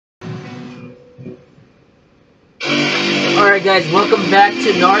Alright guys, welcome back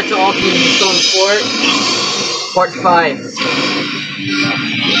to Naruto Ultimate Stone 4, Part 5.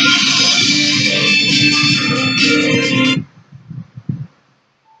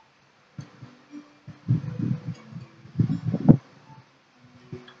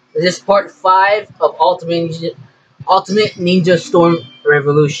 This is Part 5 of Ultimate Ninja Storm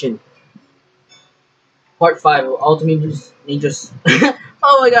Revolution. Part 5 of Ultimate Ninja...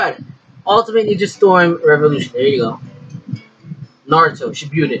 oh my god! Ultimate Ninja Storm Revolution. There you go. Naruto,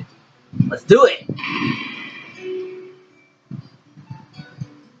 Shippuden. Let's do it!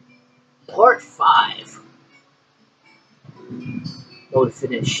 Part 5. Load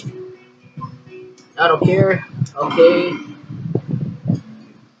finished. I don't care. Okay.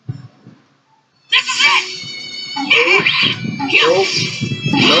 This is it!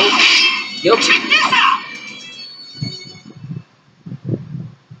 Nope. Check this out!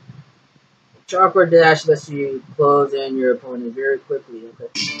 Chopper dash lets you close in your opponent very quickly. Okay.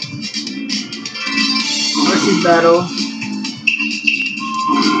 Versus battle.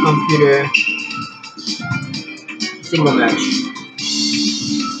 Computer. Single match.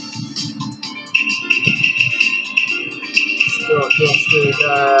 Still can't see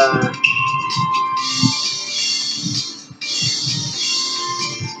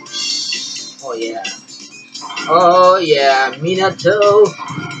oh yeah. Oh yeah. Minato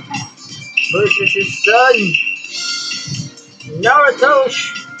versus his son. Naruto.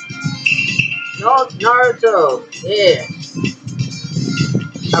 Naruto. Yeah.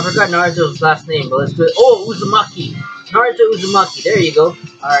 I forgot Naruto's last name, but let's do it. Oh, Uzumaki. Naruto Uzumaki. There you go.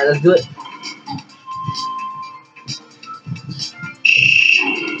 Alright, let's do it.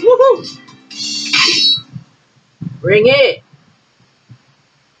 Woohoo! Bring it!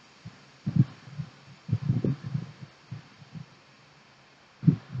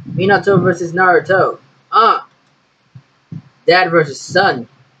 Minato versus Naruto. Dad versus son.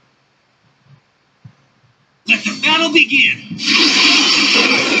 Let the battle begin!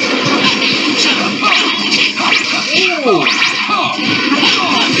 Ooh.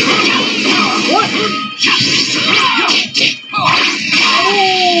 What?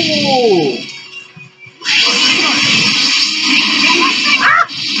 Ooh.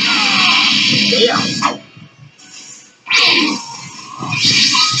 Yeah.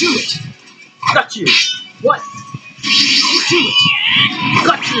 Do it! Got you. What? Do it!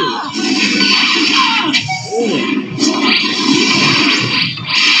 Got you. Ooh.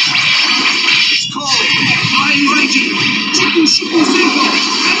 It's called Fine Ranking! Chiku Shiku Senko!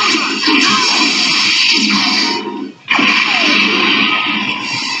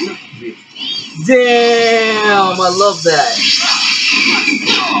 Damn, I love that.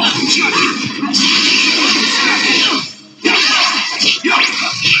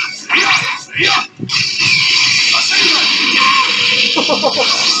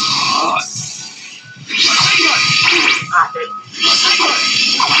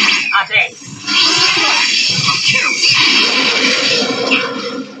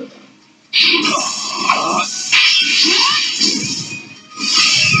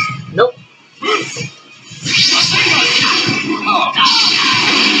 Nope.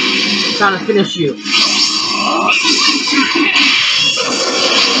 Trying to finish you.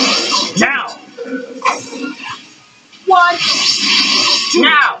 Now. What?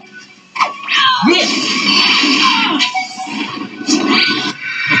 Now. Yeah.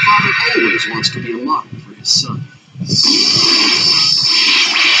 A father always wants to be a model for his son. It's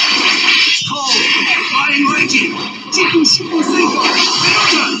called Fine Ranking! Chiku Shiku Senko!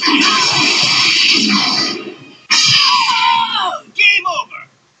 Game over!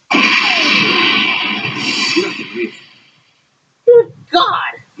 Nothing really. Good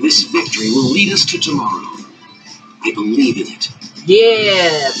God. This victory will lead us to tomorrow. I believe in it.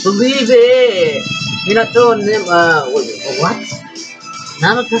 Yeah, believe it. Minato and them, what?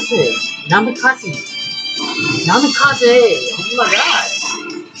 Namikaze. Oh my god.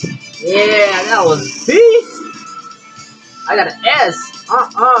 Yeah, that was beast. I got an S.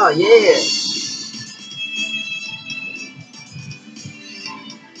 Yeah.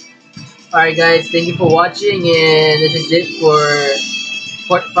 Alright guys, thank you for watching, and this is it for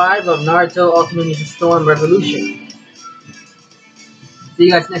Part 5 of Naruto Ultimate Ninja Storm Revolution. See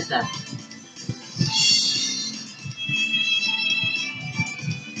you guys next time.